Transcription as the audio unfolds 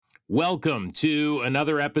Welcome to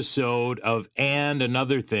another episode of And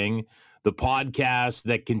Another Thing, the podcast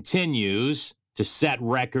that continues to set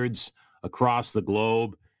records across the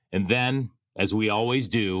globe. And then, as we always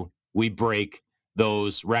do, we break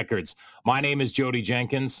those records. My name is Jody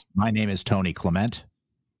Jenkins. My name is Tony Clement.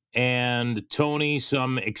 And Tony,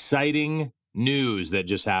 some exciting news that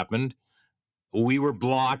just happened. We were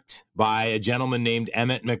blocked by a gentleman named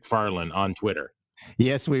Emmett McFarlane on Twitter.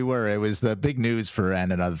 Yes, we were. It was the big news for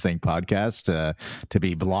And Another Thing podcast to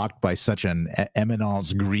be blocked by such an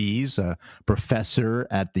eminence grise, a professor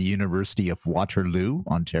at the University of Waterloo,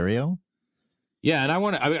 Ontario. Yeah, and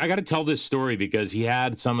I got to tell this story because he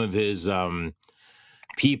had some of his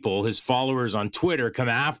people, his followers on Twitter, come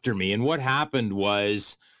after me. And what happened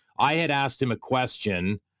was I had asked him a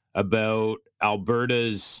question about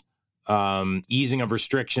Alberta's easing of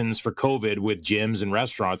restrictions for COVID with gyms and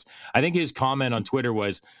restaurants. I think his comment on Twitter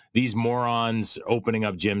was, these morons opening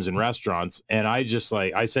up gyms and restaurants. And I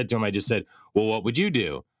said to him, well, what would you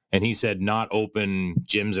do? And he said, not open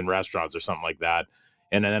gyms and restaurants or something like that.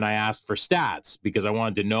 And then I asked for stats because I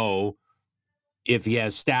wanted to know if he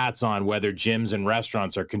has stats on whether gyms and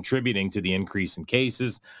restaurants are contributing to the increase in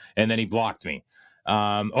cases. And then he blocked me.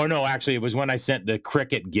 Or no, actually, it was when I sent the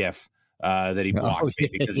cricket GIF that he blocked me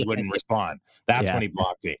because he wouldn't respond. That's when he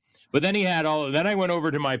blocked me. But then then I went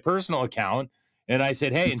over to my personal account and I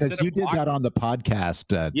said, hey, because you did that on the podcast.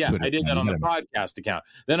 Twitter I did that on the podcast account.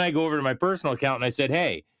 Then I go over to my personal account and I said,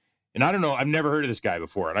 hey, and I don't know, I've never heard of this guy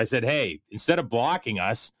before. And I said, hey, instead of blocking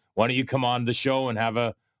us, why don't you come on the show and have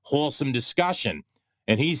a wholesome discussion?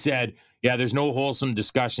 And he said, yeah, there's no wholesome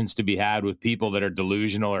discussions to be had with people that are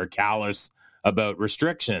delusional or callous about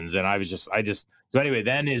restrictions. And so anyway,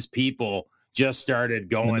 then his people just started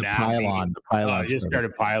going at me.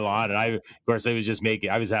 Started pile on. And I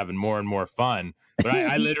was having more and more fun, but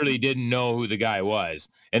I literally didn't know who the guy was.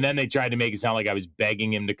 And then they tried to make it sound like I was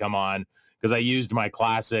begging him to come on because I used my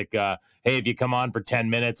classic, hey, if you come on for 10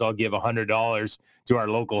 minutes, I'll give $100 to our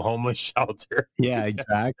local homeless shelter. Yeah,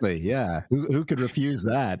 exactly. Yeah. Who could refuse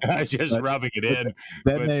that? I was just rubbing it in.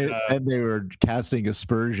 Then they were casting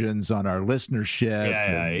aspersions on our listenership.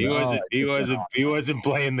 Yeah. He wasn't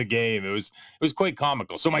playing the game. It was quite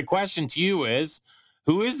comical. So my question to you is,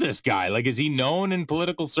 who is this guy? Like, is he known in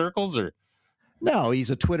political circles or? No, he's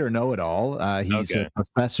a Twitter know-it-all. He's a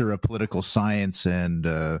professor of political science,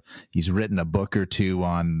 and he's written a book or two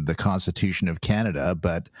on the Constitution of Canada,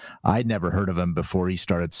 but I'd never heard of him before he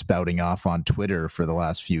started spouting off on Twitter for the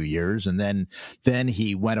last few years. And then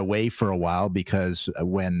he went away for a while because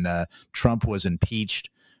when Trump was impeached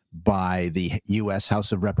by the U.S.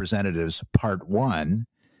 House of Representatives, Part 1,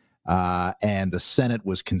 and the Senate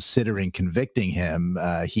was considering convicting him,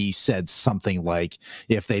 he said something like,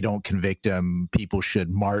 if they don't convict him, people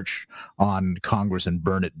should march on Congress and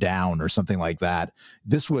burn it down or something like that.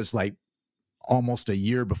 This was like almost a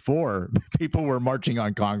year before people were marching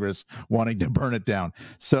on Congress wanting to burn it down.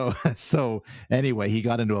 So anyway, he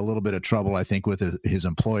got into a little bit of trouble, I think, with his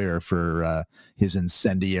employer for his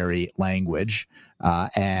incendiary language.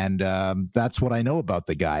 And that's what I know about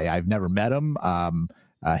the guy. I've never met him.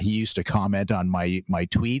 He used to comment on my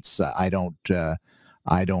tweets.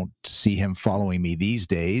 I don't see him following me these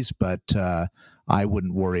days, but I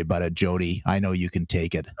wouldn't worry about it, Jody. I know you can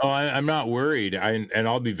take it. Oh, I'm not worried.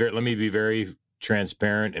 Let me be very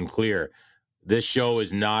transparent and clear. This show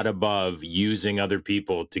is not above using other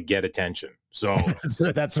people to get attention. So,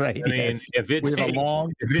 that's right. I mean, we have a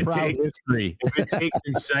long, proud history. If it takes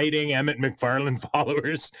inciting Emmett McFarlane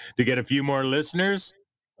followers to get a few more listeners,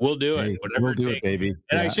 we'll do it. We'll do it, baby.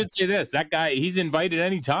 And I should say this, that guy, he's invited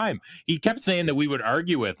anytime. He kept saying that we would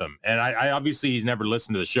argue with him. And I obviously, he's never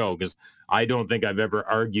listened to the show because I don't think I've ever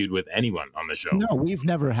argued with anyone on the show. No, we've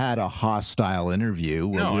never had a hostile interview.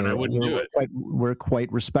 And I wouldn't do it. We're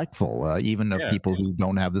quite respectful, even of people who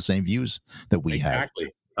don't have the same views that we have.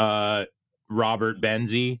 Exactly. Robert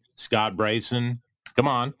Benzie, Scott Bryson. Come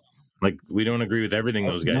on. Like, we don't agree with everything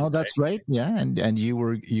those guys say. That's right. Yeah. And you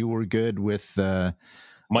were good with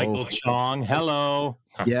Michael Chong, hello.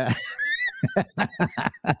 Yeah.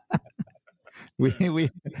 We've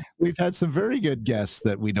had some very good guests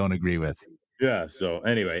that we don't agree with. Yeah. So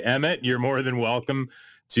anyway, Emmett, you're more than welcome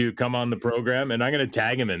to come on the program, and I'm going to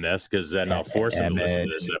tag him in this because then I'll force him to listen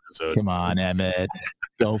to this episode. Come on, Emmett.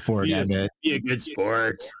 Go for it, Emmett. Be a good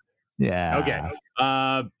sport. Yeah.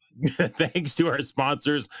 Okay. Thanks to our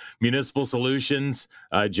sponsors, Municipal Solutions,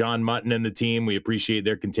 John Mutton and the team. We appreciate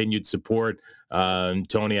their continued support.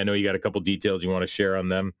 Tony, I know you got a couple details you want to share on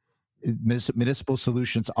them. Municipal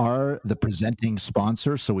Solutions are the presenting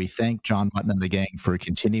sponsor, so we thank John Mutton and the gang for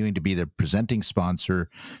continuing to be the presenting sponsor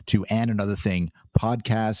to And Another Thing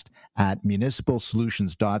podcast. At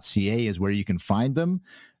municipalsolutions.ca is where you can find them.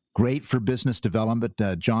 Great for business development.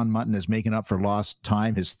 John Mutton is making up for lost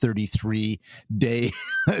time. His 33-day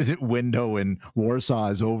window in Warsaw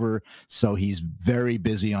is over, so he's very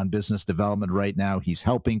busy on business development right now. He's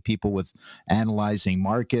helping people with analyzing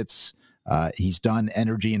markets. He's done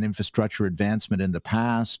energy and infrastructure advancement in the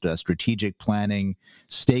past, strategic planning,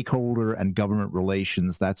 stakeholder and government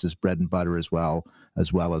relations. That's his bread and butter as well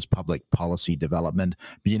as public policy development.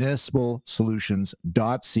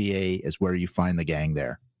 Municipalsolutions.ca is where you find the gang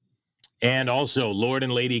there. And also Lord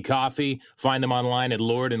and Lady Coffee. Find them online at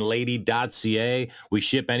lordandlady.ca. We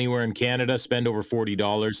ship anywhere in Canada, spend over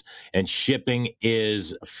 $40, and shipping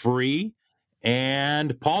is free.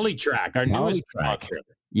 And Polytrack, our newest sponsor.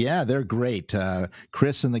 Yeah, they're great.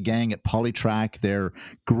 Chris and the gang at Polytrack, they're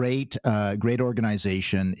great, great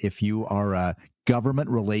organization. If you are a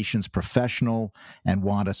government relations professional and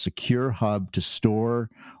want a secure hub to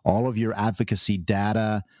store all of your advocacy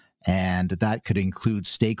data, and that could include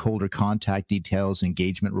stakeholder contact details,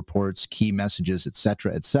 engagement reports, key messages, et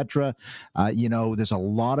cetera, et cetera. There's a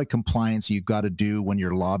lot of compliance you've got to do when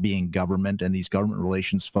you're lobbying government and these government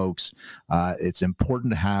relations folks. It's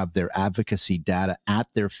important to have their advocacy data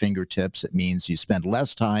at their fingertips. It means you spend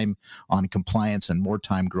less time on compliance and more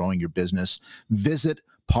time growing your business. Visit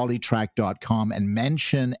polytrack.com and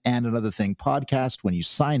mention And Another Thing podcast when you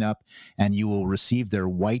sign up, and you will receive their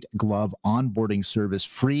white glove onboarding service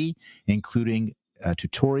free, including a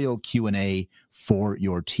tutorial Q&A for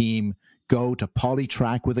your team. Go to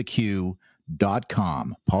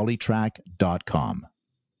polytrack.com, polytrack.com.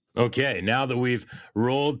 Okay, now that we've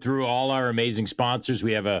rolled through all our amazing sponsors,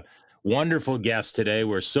 we have a wonderful guest today.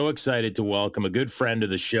 We're so excited to welcome a good friend of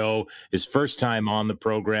the show. His first time on the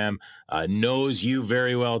program, knows you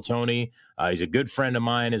very well, Tony. He's a good friend of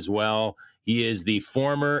mine as well. He is the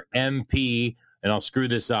former MP, and I'll screw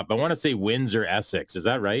this up. I want to say Windsor, Essex. Is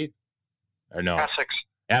that right? Or no?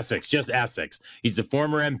 Essex, just Essex. He's the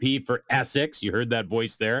former MP for Essex. You heard that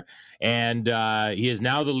voice there. And he is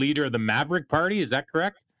now the leader of the Maverick Party. Is that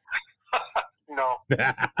correct? No.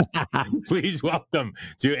 Please welcome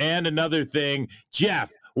to And Another Thing, Jeff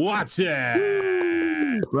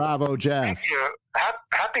Watson. Bravo, Jeff. Thank you.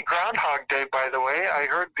 Happy Groundhog Day, by the way. I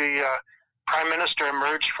heard the Prime Minister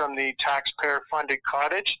emerge from the taxpayer-funded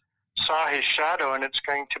cottage, saw his shadow, and it's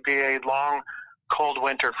going to be a long, cold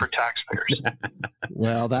winter for taxpayers.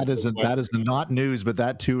 Well, that is not news, but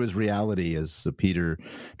that too is reality, as Peter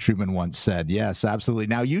Truman once said. Yes, absolutely.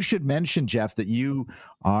 Now, you should mention, Jeff, that you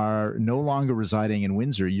are no longer residing in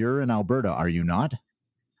Windsor. You're in Alberta, are you not?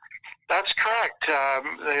 That's correct.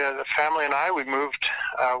 The family and I, we moved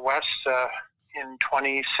west in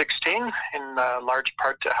 2016, in large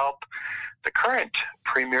part to help the current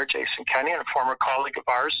Premier, Jason Kenney, and a former colleague of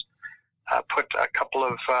ours, put a couple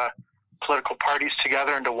of political parties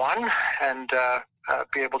together into one and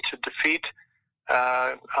be able to defeat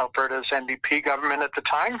Alberta's NDP government at the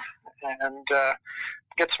time and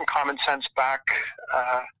get some common sense back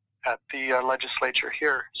at the legislature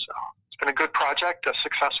here. So it's been a good project, a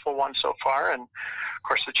successful one so far, and of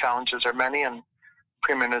course the challenges are many, and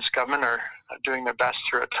Premier and his government are doing their best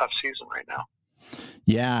through a tough season right now.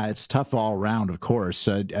 Yeah, it's tough all around, of course.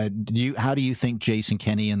 How do you think Jason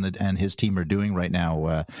Kenney and his team are doing right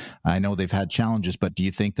now? I know they've had challenges, but do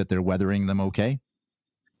you think that they're weathering them okay?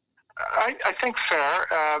 I think fair.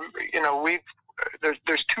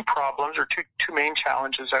 There's two problems, or two main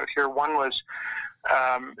challenges out here. One was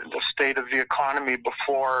the state of the economy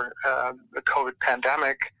before the COVID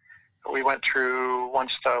pandemic. We went through,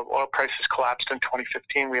 once the oil prices collapsed in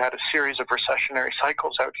 2015, we had a series of recessionary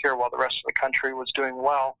cycles out here while the rest of the country was doing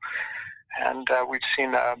well. And we've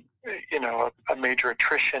seen a major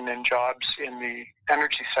attrition in jobs in the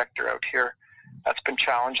energy sector out here. That's been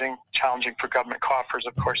challenging for government coffers,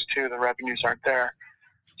 of course, too. The revenues aren't there.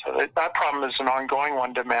 So that problem is an ongoing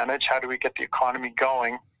one to manage. How do we get the economy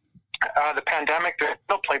going? The pandemic, there's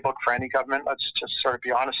no playbook for any government. Let's just sort of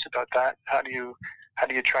be honest about that. How do you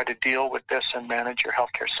try to deal with this and manage your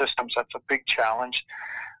healthcare systems? That's a big challenge.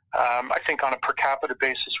 I think on a per capita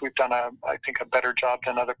basis, we've done a better job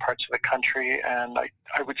than other parts of the country. And I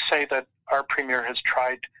would say that our Premier has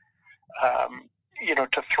tried,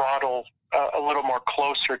 to throttle a little more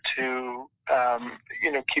closer to,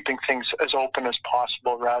 keeping things as open as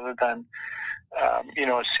possible rather than,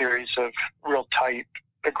 a series of real tight,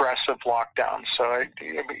 aggressive lockdowns. So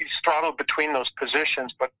he's throttled between those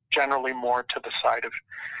positions, but generally more to the side of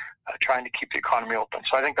trying to keep the economy open.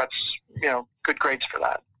 So I think that's, good grades for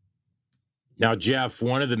that. Now, Jeff,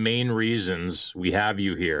 one of the main reasons we have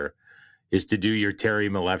you here is to do your Terry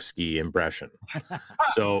Milewski impression.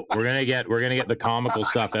 So we're gonna get the comical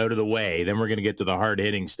stuff out of the way. Then we're gonna get to the hard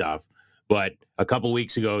hitting stuff. But a couple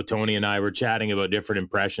weeks ago, Tony and I were chatting about different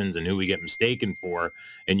impressions and who we get mistaken for,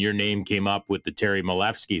 and your name came up with the Terry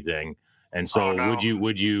Milewski thing. And so,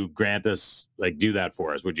 would you grant us, like, do that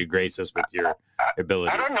for us? Would you grace us with your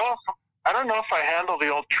abilities? I don't know if I handle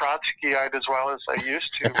the old Trotskyite as well as I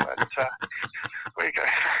used to, but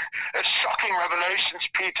it's shocking revelations,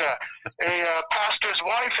 Peter. A pastor's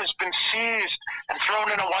wife has been seized and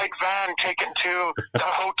thrown in a white van, taken to the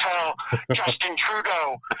hotel. Justin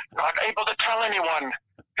Trudeau, not able to tell anyone.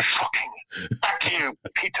 Shocking. Back to you,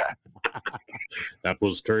 Peter. That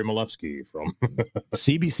was Terry Milewski from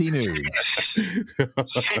CBC News.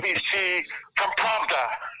 CBC from Pravda.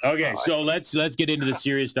 Okay, so let's get into the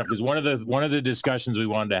serious stuff, because one of the discussions we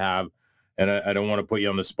wanted to have, and I don't want to put you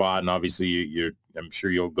on the spot, and obviously you're I'm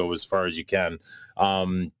sure you'll go as far as you can.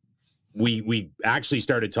 We actually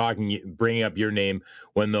started bringing up your name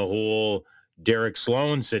when the whole Derek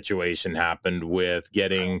Sloan situation happened with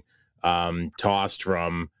getting tossed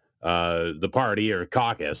from the party or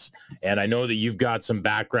caucus. And I know that you've got some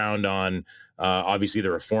background on obviously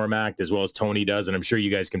the Reform Act, as well as Tony does, and I'm sure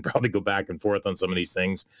you guys can probably go back and forth on some of these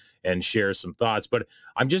things and share some thoughts. But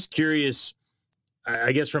I'm just curious,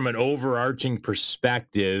 I guess from an overarching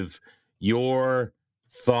perspective, your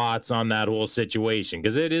thoughts on that whole situation,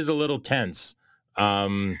 because it is a little tense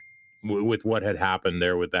with what had happened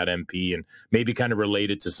there with that MP, and maybe kind of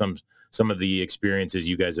related to some of the experiences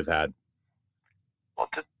you guys have had. Well,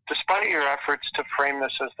 despite your efforts to frame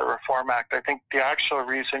this as the Reform Act, I think the actual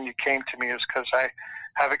reason you came to me is because I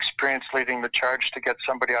have experience leading the charge to get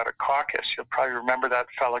somebody out of caucus. You'll probably remember that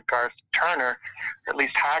fella Garth Turner. At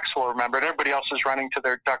least hacks will remember it. Everybody else is running to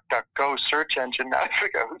their DuckDuckGo search engine now to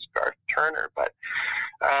figure out who's Garth Turner. But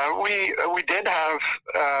we did have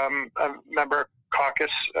a member of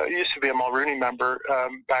caucus, used to be a Mulrooney member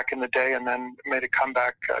back in the day, and then made a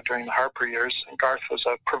comeback during the Harper years. And Garth was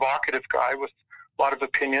a provocative guy with a lot of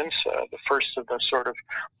opinions, the first of the sort of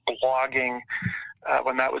blogging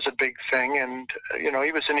when that was a big thing. And,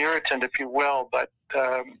 he was an irritant, if you will, but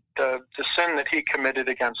the sin that he committed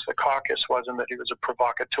against the caucus wasn't that he was a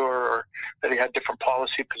provocateur or that he had different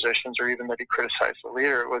policy positions or even that he criticized the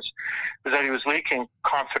leader. It was that he was leaking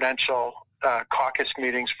confidential caucus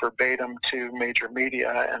meetings verbatim to major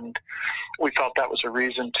media, and we felt that was a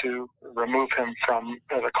reason to remove him from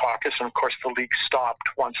the caucus. And of course, the leak stopped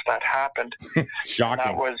once that happened. Shocking.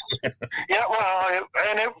 That was,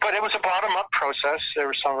 but it was a bottom-up process. There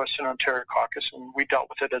were some of us in Ontario caucus, and we dealt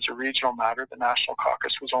with it as a regional matter. The National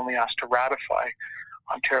Caucus was only asked to ratify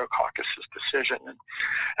Ontario caucus's decision,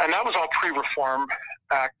 and that was all pre-Reform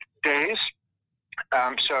Act days.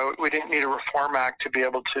 So we didn't need a Reform Act to be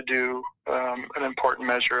able to do an important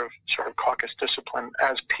measure of sort of caucus discipline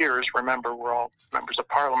as peers. Remember, we're all members of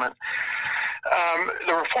Parliament.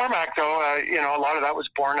 The Reform Act, though, a lot of that was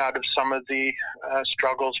born out of some of the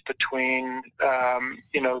struggles between,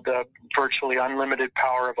 the virtually unlimited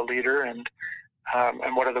power of a leader and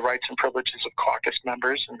what are the rights and privileges of caucus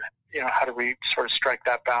members, and how do we sort of strike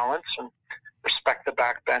that balance and respect the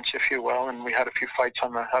backbench, if you will. And we had a few fights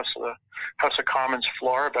on the House of Commons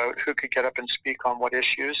floor about who could get up and speak on what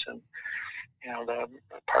issues. And the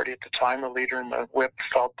party at the time, the leader and the whip,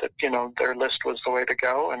 felt that their list was the way to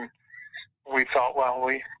go, and we felt, well,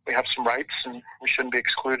 we have some rights and we shouldn't be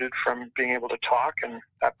excluded from being able to talk, and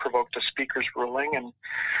that provoked a speaker's ruling. And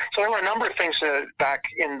so there were a number of things back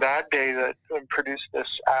in that day that produced this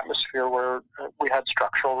atmosphere where we had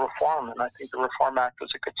structural reform, and I think the Reform Act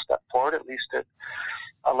was a good step forward. At least it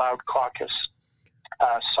allowed caucus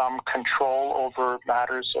some control over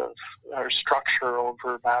matters of, or structure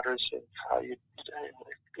over matters of how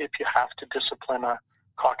if you have to discipline a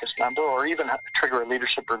caucus member or even trigger a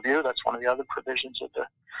leadership review. That's one of the other provisions of the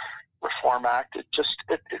Reform Act. It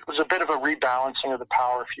was a bit of a rebalancing of the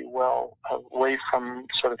power, if you will, away from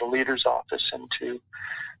sort of the leader's office into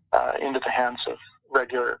the hands of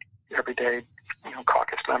regular, everyday,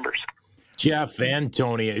 caucus members. Jeff and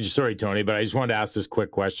Tony, sorry, Tony, but I just wanted to ask this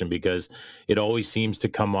quick question because it always seems to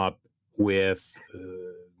come up with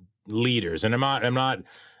leaders, and I'm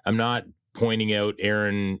not pointing out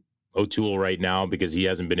Aaron O'Toole right now because he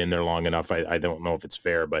hasn't been in there long enough. I don't know if it's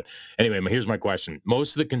fair, but anyway, here's my question.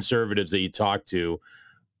 Most of the conservatives that you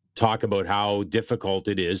talk about how difficult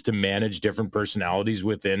it is to manage different personalities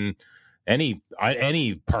within any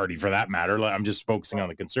party for that matter. I'm just focusing on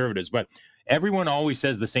the conservatives, but everyone always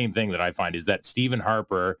says the same thing that I find is that Stephen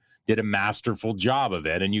Harper did a masterful job of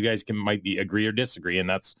it, and you guys might agree or disagree, and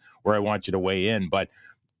that's where I want you to weigh in. But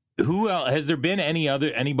Who else has there been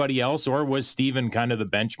anybody else, or was Stephen kind of the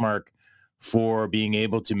benchmark for being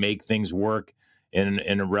able to make things work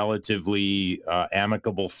in a relatively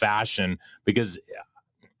amicable fashion? Because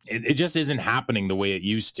it just isn't happening the way it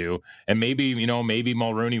used to. And maybe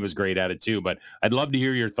Mulrooney was great at it too. But I'd love to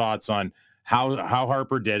hear your thoughts on how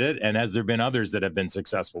Harper did it, and has there been others that have been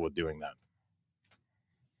successful with doing that?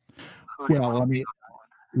 Well,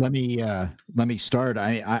 let me start.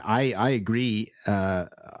 I agree.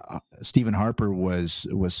 Stephen Harper was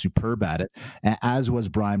superb at it, as was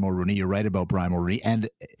Brian Mulrooney. You're right about Brian Mulrooney, and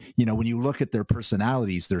when you look at their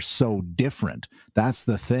personalities, they're so different. That's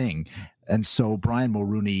the thing. And so Brian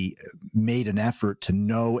Mulrooney made an effort to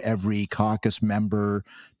know every caucus member,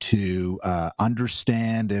 to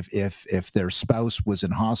understand if their spouse was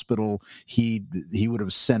in hospital, he would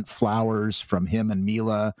have sent flowers from him and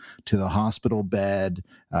Mila to the hospital bed.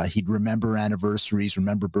 He'd remember anniversaries,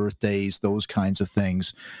 remember birthdays, those kinds of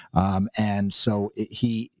things. And so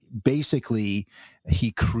he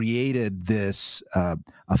created this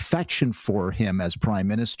affection for him as prime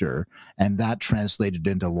minister, and that translated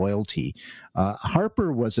into loyalty.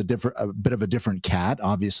 Harper was a bit of a different cat.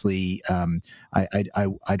 Obviously,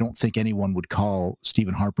 I don't think anyone would call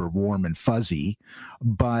Stephen Harper warm and fuzzy,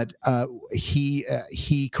 but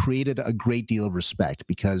he created a great deal of respect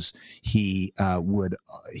because he would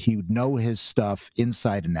know his stuff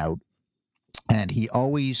inside and out. And he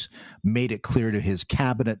always made it clear to his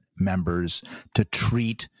cabinet members to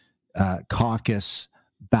treat caucus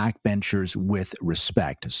backbenchers with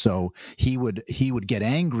respect. So he would get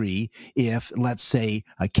angry if, let's say,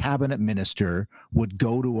 a cabinet minister would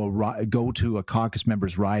go to a caucus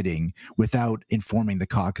member's riding without informing the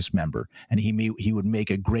caucus member, and he would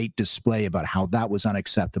make a great display about how that was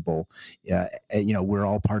unacceptable. We're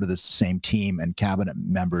all part of the same team, and cabinet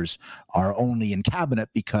members are only in cabinet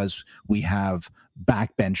because we have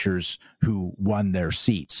backbenchers who won their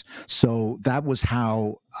seats. So that was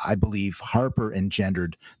how I believe Harper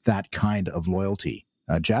engendered that kind of loyalty.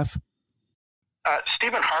 Jeff?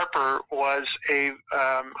 Stephen Harper was a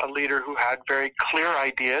leader who had very clear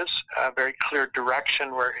ideas, very clear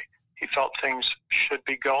direction where he felt things should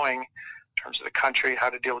be going in terms of the country, how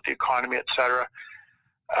to deal with the economy, etc.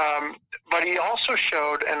 But he also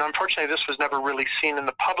showed, and unfortunately this was never really seen in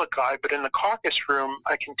the public eye, but in the caucus room,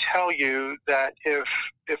 I can tell you that if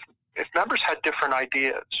members had different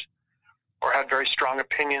ideas or had very strong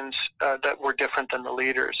opinions that were different than the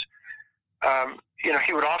leaders,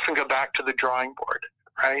 he would often go back to the drawing board,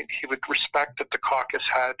 right? He would respect that the caucus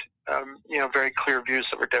had, very clear views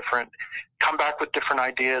that were different, come back with different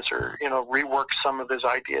ideas, or, rework some of his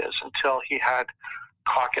ideas until he had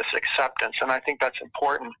caucus acceptance. And I think that's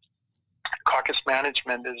important. Caucus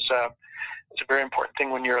management is a very important thing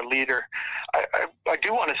when you're a leader. I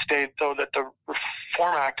do want to state, though, that the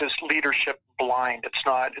Reform Act is leadership blind. It's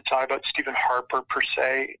not about Stephen Harper per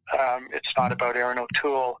se. It's not about Aaron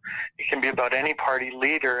O'Toole. It can be about any party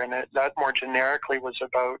leader, and that more generically was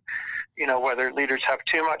about, whether leaders have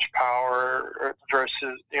too much power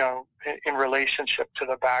versus, in relationship to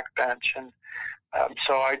the backbench. And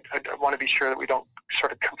so I want to be sure that we don't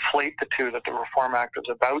sort of conflate the two, that the Reform Act is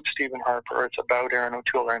about Stephen Harper or it's about Aaron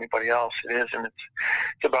O'Toole or anybody else. It is, and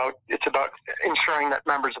it's about ensuring that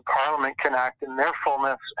members of Parliament can act in their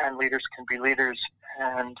fullness and leaders can be leaders.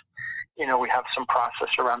 And, we have some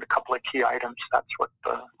process around a couple of key items. That's what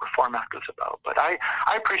the Reform Act is about. But I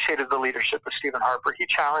appreciated the leadership of Stephen Harper. He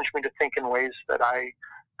challenged me to think in ways that I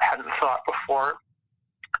hadn't thought before.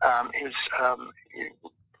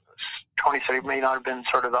 Tony said he may not have been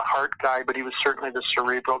sort of the heart guy, but he was certainly the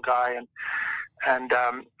cerebral guy, and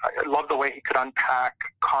I love the way he could unpack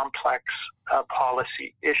complex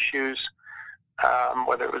policy issues,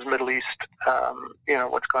 whether it was Middle East,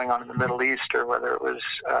 what's going on in the Middle East, or whether it was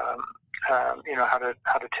how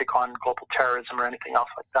to take on global terrorism or anything else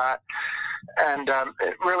like that. And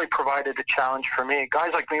it really provided a challenge for me.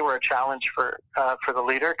 Guys like me were a challenge for the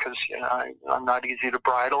leader because I'm not easy to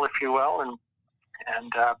bridle, if you will,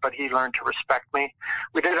 but he learned to respect me.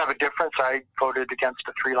 We did have a difference. I voted against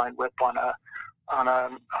a 3-line whip on a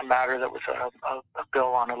matter that was a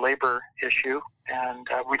bill on a labor issue, and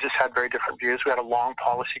we just had very different views. We had a long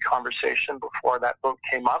policy conversation before that vote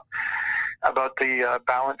came up about the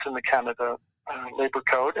balance in the Canada Labor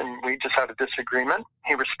Code, and we just had a disagreement.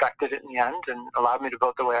 He respected it in the end and allowed me to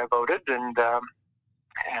vote the way I voted, and I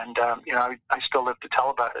still live to tell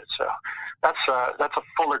about it. So that's a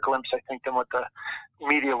fuller glimpse, I think, than what the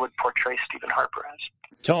media would portray Stephen Harper as.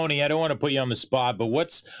 Tony, I don't want to put you on the spot, but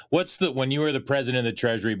what's when you were the president of the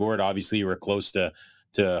Treasury Board, obviously you were close to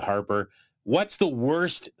Harper. What's the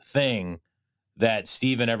worst thing that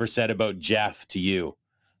Stephen ever said about Jeff to you?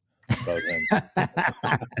 about him.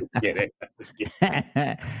 Kidding.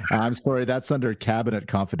 I'm sorry, that's under cabinet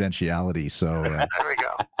confidentiality. So, There we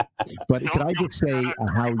go. but can I just say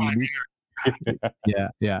how unique?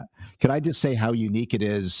 Yeah. Can I just say how unique it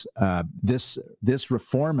is? This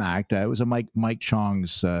Reform Act. It was a Mike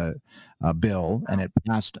Chong's bill, and it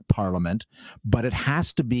passed Parliament. But it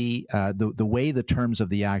has to be the way the terms of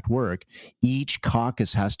the act work. Each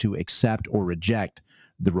caucus has to accept or reject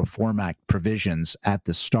the Reform Act provisions at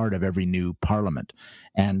the start of every new parliament.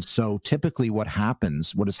 And so typically what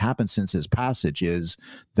has happened since his passage is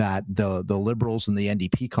that the Liberals and the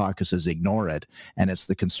NDP caucuses ignore it, and it's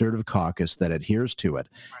the Conservative caucus that adheres to it.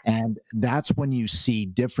 And that's when you see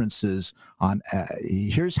differences on,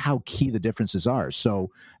 here's how key the differences are.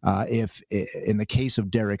 So if in the case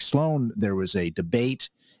of Derek Sloan, there was a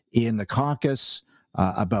debate in the caucus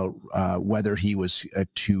about whether he was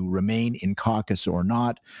to remain in caucus or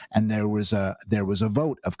not, and there was a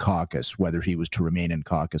vote of caucus whether he was to remain in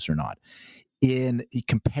caucus or not. In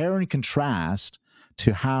compare and contrast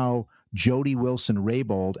to how Jody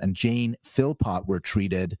Wilson-Raybould and Jane Philpott were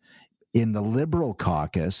treated in the Liberal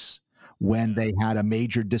caucus when they had a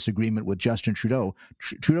major disagreement with Justin Trudeau.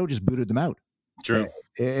 Trudeau just booted them out. True.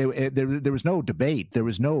 There was no debate. There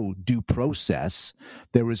was no due process.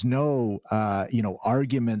 There was no,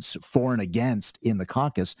 arguments for and against in the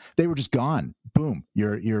caucus. They were just gone. Boom.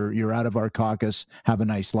 You're out of our caucus. Have a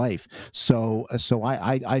nice life. So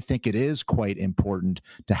I think it is quite important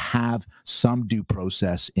to have some due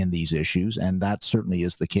process in these issues, and that certainly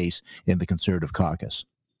is the case in the Conservative caucus.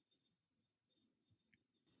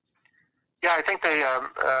 Yeah, I think they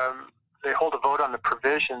hold a vote on the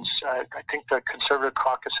provisions. I think the Conservative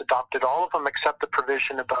caucus adopted all of them except the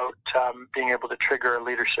provision about being able to trigger a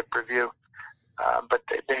leadership review. But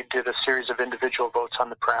they did a series of individual votes on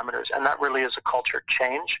the parameters, and that really is a culture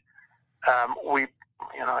change. I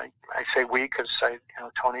say we because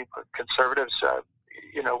Tony, but Conservatives,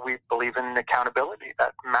 we believe in accountability.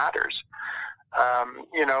 That matters.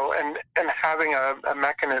 And having a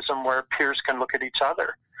mechanism where peers can look at each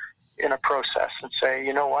other in a process and say,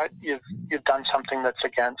 you know what, you've done something that's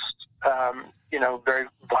against, very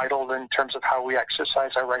vital in terms of how we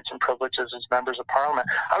exercise our rights and privileges as members of Parliament.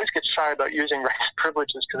 I always get shy about using rights and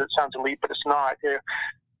privileges because it sounds elite, but it's not. You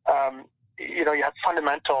have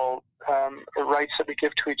fundamental rights that we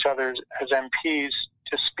give to each other as MPs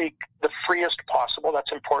to speak the freest possible.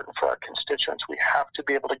 That's important for our constituents. We have to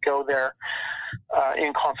be able to go there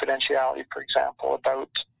in confidentiality, for example, about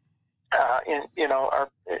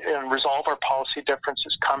and resolve our policy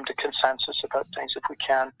differences, come to consensus about things if we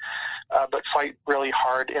can, but fight really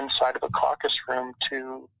hard inside of a caucus room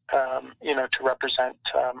to represent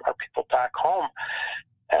our people back home.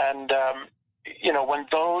 And when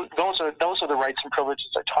those are the rights and privileges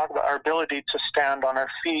I talk about, our ability to stand on our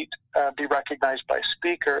feet, be recognized by a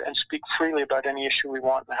speaker, and speak freely about any issue we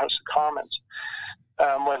want in the House of Commons.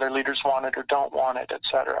 Whether leaders want it or don't want it, et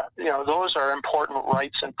cetera. Those are important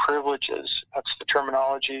rights and privileges. That's the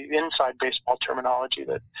terminology, inside baseball terminology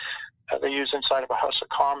that they use inside of a House of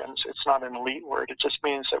Commons. It's not an elite word. It just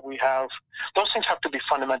means that those things have to be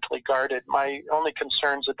fundamentally guarded. My only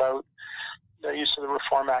concerns about the use of the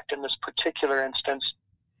Reform Act in this particular instance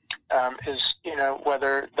is,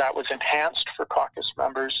 whether that was enhanced for caucus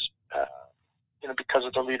members, because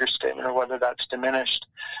of the leader's statement, or whether that's diminished.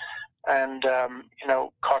 And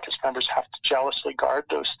caucus members have to jealously guard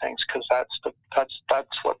those things because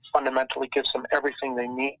that's what fundamentally gives them everything they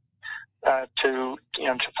need to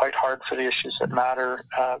fight hard for the issues that matter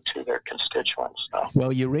to their constituents. So.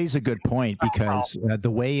 Well, you raise a good point because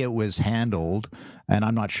the way it was handled, and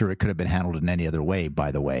I'm not sure it could have been handled in any other way,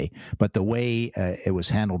 by the way, but the way it was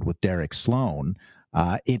handled with Derek Sloan,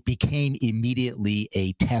 it became immediately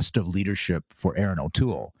a test of leadership for Aaron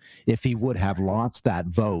O'Toole. If he would have lost that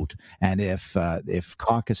vote, and if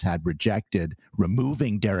caucus had rejected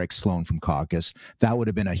removing Derek Sloan from caucus, that would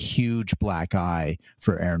have been a huge black eye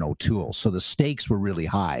for Aaron O'Toole. So the stakes were really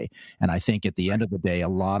high. And I think at the end of the day, a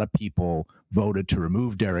lot of people voted to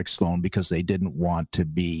remove Derek Sloan because they didn't want to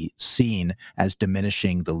be seen as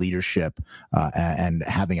diminishing the leadership and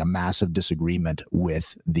having a massive disagreement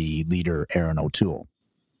with the leader, Aaron O'Toole.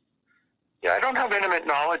 Yeah, I don't have intimate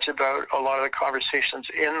knowledge about a lot of the conversations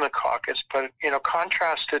in the caucus, but,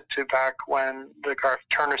 contrast it to back when the Garth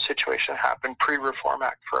Turner situation happened, pre-Reform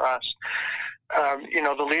Act for us.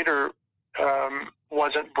 The leader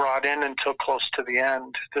wasn't brought in until close to the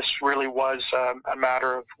end. This really was a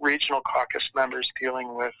matter of regional caucus members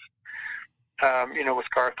dealing with, with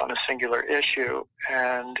Garth on a singular issue.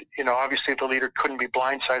 And, obviously the leader couldn't be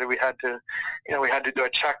blindsided. We had to do a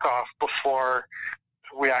checkoff before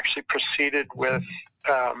we actually proceeded with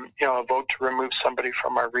a vote to remove somebody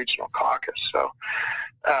from our regional caucus. So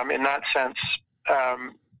in that sense,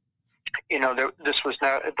 this was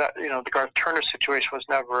the Garth Turner situation was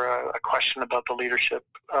never a question about the leadership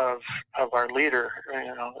of our leader,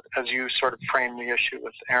 as you sort of framed the issue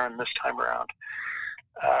with Aaron this time around.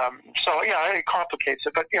 It complicates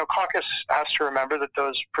it, but caucus has to remember that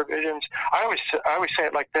those provisions. I always say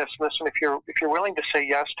it like this: listen, if you're willing to say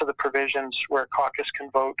yes to the provisions where caucus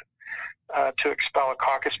can vote to expel a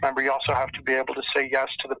caucus member, you also have to be able to say yes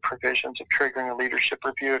to the provisions of triggering a leadership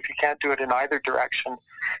review. If you can't do it in either direction,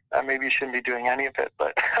 maybe you shouldn't be doing any of it.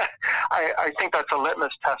 But I think that's a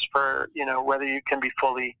litmus test for whether you can be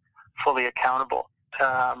fully accountable,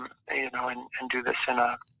 and do this in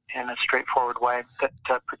a straightforward way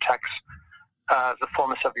that protects the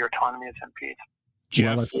fullness of your autonomy as MPs.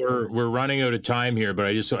 Jeff, we're running out of time here, but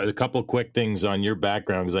I just a couple quick things on your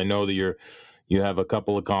background, because I know that you have a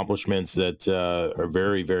couple accomplishments that are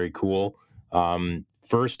very, very cool.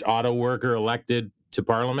 First auto worker elected to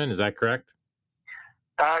Parliament, is that correct?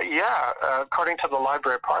 According to the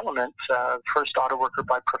Library of Parliament, first auto worker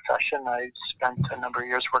by profession. I spent a number of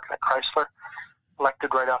years working at Chrysler,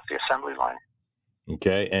 elected right off the assembly line.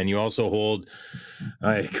 Okay, and you also hold,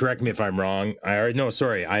 correct me if I'm wrong,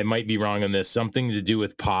 I might be wrong on this, something to do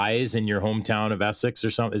with pies in your hometown of Essex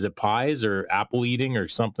or something. Is it pies or apple eating or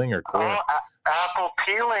something? Or corn? Apple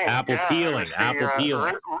peeling. Apple peeling.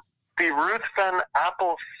 The Ruthven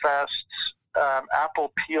Apple Fest's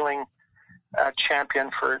apple peeling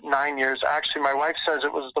champion for 9 years. Actually, my wife says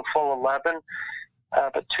it was the full 11,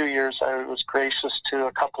 but 2 years I was gracious to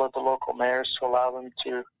a couple of the local mayors to allow them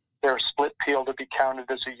to their split peel to be counted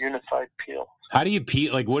as a unified peel. How do you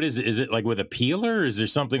peel? Like, what is it? Is it like with a peeler, or is there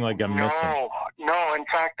something like I'm missing? No. In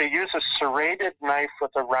fact, they use a serrated knife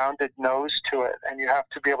with a rounded nose to it, and you have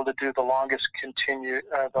to be able to do the longest continuous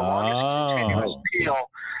peel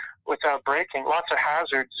without breaking. Lots of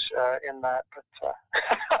hazards in that, but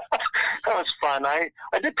that was fun. I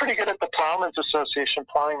did pretty good at the Plowmen's Association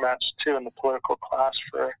plowing match too in the political class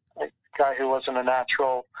for a guy who wasn't a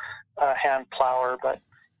natural hand plower, but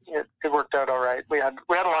it worked out all right. We had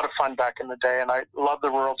a lot of fun back in the day, and I love the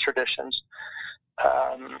rural traditions.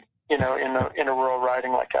 In a rural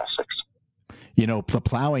riding like Essex. The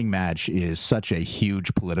plowing match is such a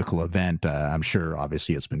huge political event. I'm sure,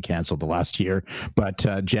 obviously, it's been canceled the last year, but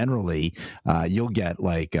generally, you'll get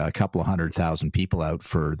like a couple of 100,000 people out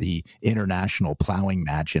for the international plowing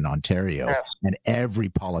match in Ontario, yes. And every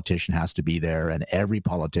politician has to be there, and every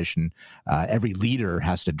leader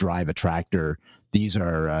has to drive a tractor. These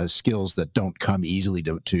are skills that don't come easily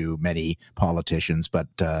to many politicians, but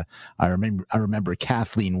I remember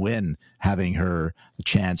Kathleen Wynne having her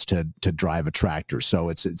chance to drive a tractor. So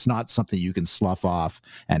it's not something you can slough off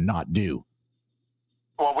and not do.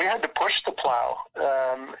 Well, we had to push the plow,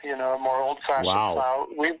 a more old-fashioned plow.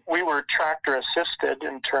 We were tractor assisted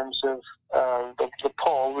in terms of the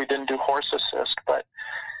pull. We didn't do horse assist, but.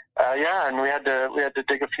 And we had to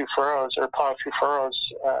dig a few furrows or plow a few furrows,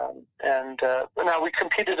 now we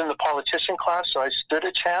competed in the politician class, so I stood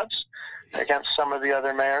a chance against some of the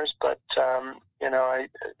other mayors. But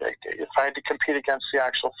if I had to compete against the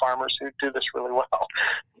actual farmers who do this really well,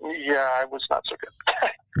 I was not so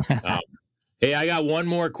good. Hey, I got one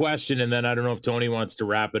more question, and then I don't know if Tony wants to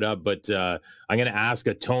wrap it up, but I'm going to ask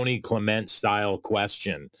a Tony Clement style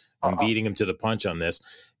question. I'm beating him to the punch on this.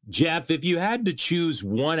 Jeff, if you had to choose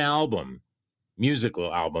one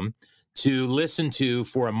musical album, to listen to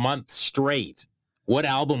for a month straight, what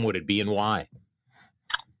album would it be and why?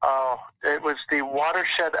 Oh, it was the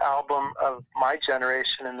watershed album of my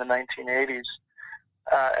generation in the 1980s,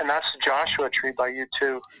 and that's Joshua Tree by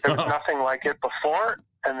U2. There was nothing like it before,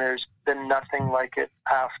 and there's been nothing like it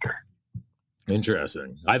after.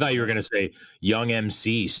 Interesting. I thought you were going to say Young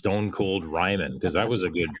MC, Stone Cold Ryman, because that was a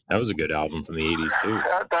good album from the 80s too.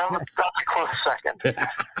 That was a close second.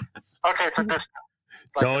 Okay, for this.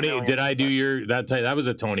 Tony, did I do that was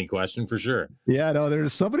a Tony question for sure. Yeah, no,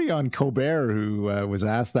 there's somebody on Colbert who was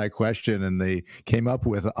asked that question, and they came up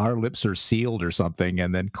with "Our Lips Are Sealed" or something,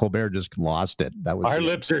 and then Colbert just lost it. That was Our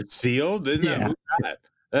Lips Are Sealed? Isn't that?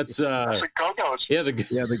 That's the Go-Go's. Yeah,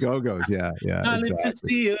 the Go-Go's. Yeah. Our lips are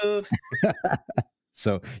sealed.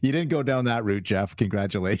 So you didn't go down that route, Jeff.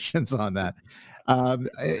 Congratulations on that.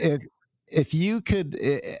 If you could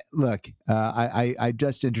look, I'm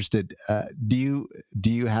just interested. Do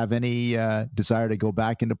you have any desire to go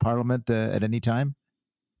back into Parliament at any time?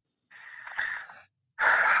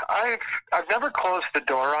 I've never closed the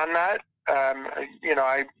door on that.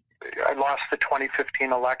 I lost the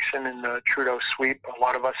 2015 election in the Trudeau sweep. A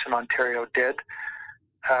lot of us in Ontario did.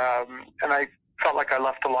 And I felt like I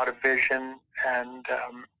left a lot of vision and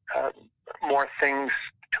more things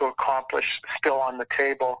to accomplish still on the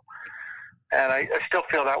table. And I still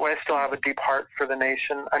feel that way. I still have a deep heart for the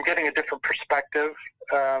nation. I'm getting a different perspective,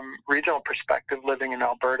 regional perspective, living in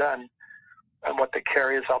Alberta and what they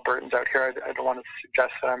carry as Albertans out here. I don't want to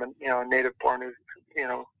suggest that I'm a native born,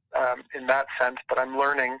 in that sense, but I'm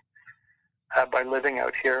learning by living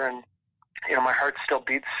out here. And my heart still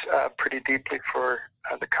beats pretty deeply for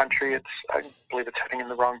the country. I believe it's heading in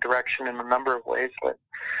the wrong direction in a number of ways, but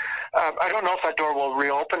I don't know if that door will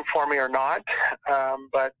reopen for me or not.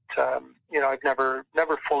 But I've never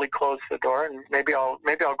fully closed the door, and maybe I'll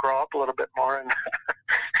grow up a little bit more and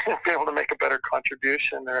be able to make a better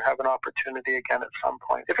contribution or have an opportunity again at some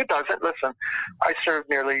point. If it doesn't, listen, I served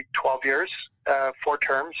nearly 12 years, 4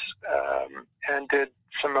 terms, and did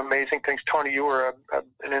some amazing things. Tony, you were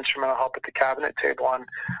an instrumental help at the cabinet table on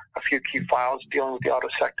a few key files dealing with the auto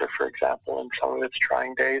sector, for example, in some of its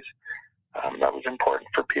trying days. That was important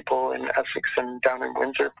for people in Essex and down in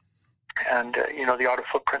Windsor. And, the auto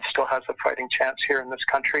footprint still has a fighting chance here in this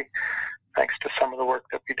country, thanks to some of the work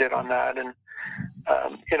that we did on that. And,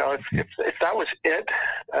 if that was it,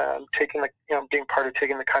 being part of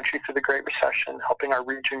taking the country through the Great Recession, helping our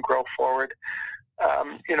region grow forward,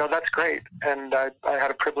 that's great. And I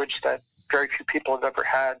had a privilege that very few people have ever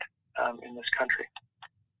had in this country.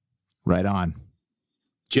 Right on.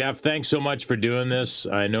 Jeff, thanks so much for doing this.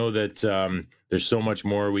 I know that there's so much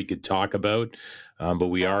more we could talk about, but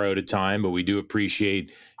we are out of time. But we do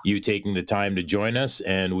appreciate you taking the time to join us,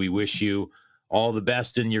 and we wish you all the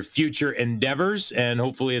best in your future endeavors. And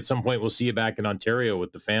hopefully at some point we'll see you back in Ontario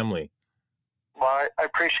with the family. Well, I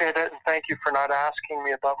appreciate it, and thank you for not asking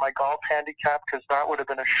me about my golf handicap, because that would have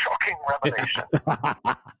been a shocking revelation.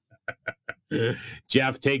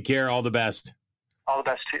 Jeff, take care. All the best. All the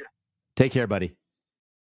best to you. Take care, buddy.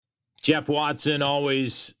 Jeff Watson,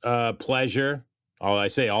 always a pleasure. Oh, I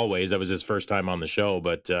say always. That was his first time on the show,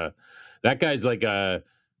 but that guy's like a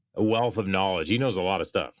wealth of knowledge. He knows a lot of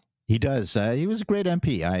stuff. He does. He was a great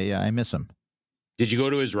MP. I miss him. Did you go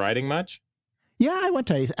to his riding much? Yeah, I went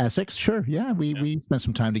to Essex. Sure. Yeah, we spent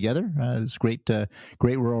some time together. It was great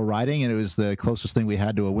rural riding, and it was the closest thing we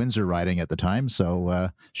had to a Windsor riding at the time. So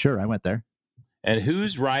sure, I went there. And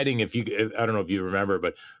whose riding, I don't know if you remember,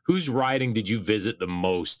 but whose riding did you visit the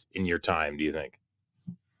most in your time, do you think?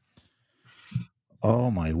 Oh,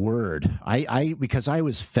 my word. I because I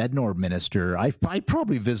was FedNor minister, I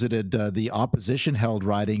probably visited the opposition-held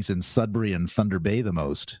ridings in Sudbury and Thunder Bay the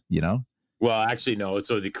most, Well, actually, no.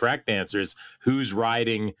 So the correct answer is whose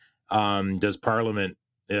riding does Parliament,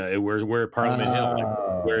 where Parliament Hill,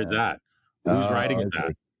 where is that? Whose riding is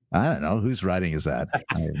that? I don't know. Whose riding is that?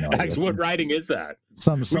 I have no idea. What riding is that?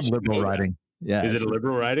 Some liberal riding. Yeah. Is it a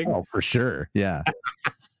liberal riding? Oh, for sure. Yeah.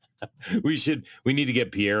 We need to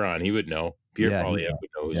get Pierre on. He would know. Pierre probably would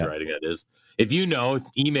know whose riding that is. If you know,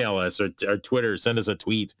 email us or Twitter, send us a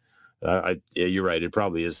tweet. You're right. It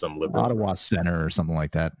probably is some liberal. Ottawa Center or something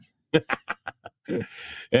like that.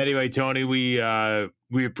 Anyway, Tony, we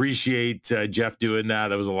appreciate Jeff doing that.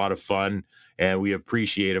 That was a lot of fun. And we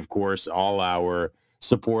appreciate, of course, all our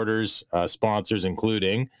supporters, sponsors,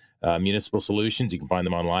 including Municipal Solutions. You can find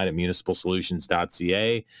them online at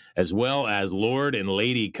municipalsolutions.ca, as well as Lord and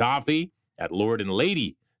Lady Coffee at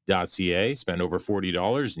lordandlady.ca. Spend over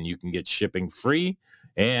 $40 and you can get shipping free.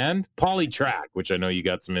 And Polytrack, which I know you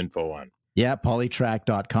got some info on. Yeah,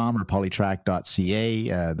 polytrack.com or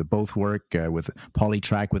polytrack.ca. They both work with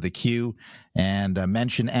Polytrack with a Q. And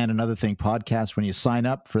mention And Another Thing podcast when you sign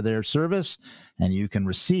up for their service, and you can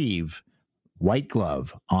receive white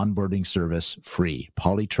glove onboarding service free.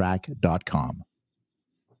 Polytrack.com.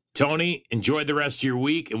 Tony, enjoy the rest of your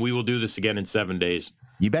week, and we will do this again in 7 days.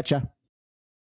 You betcha.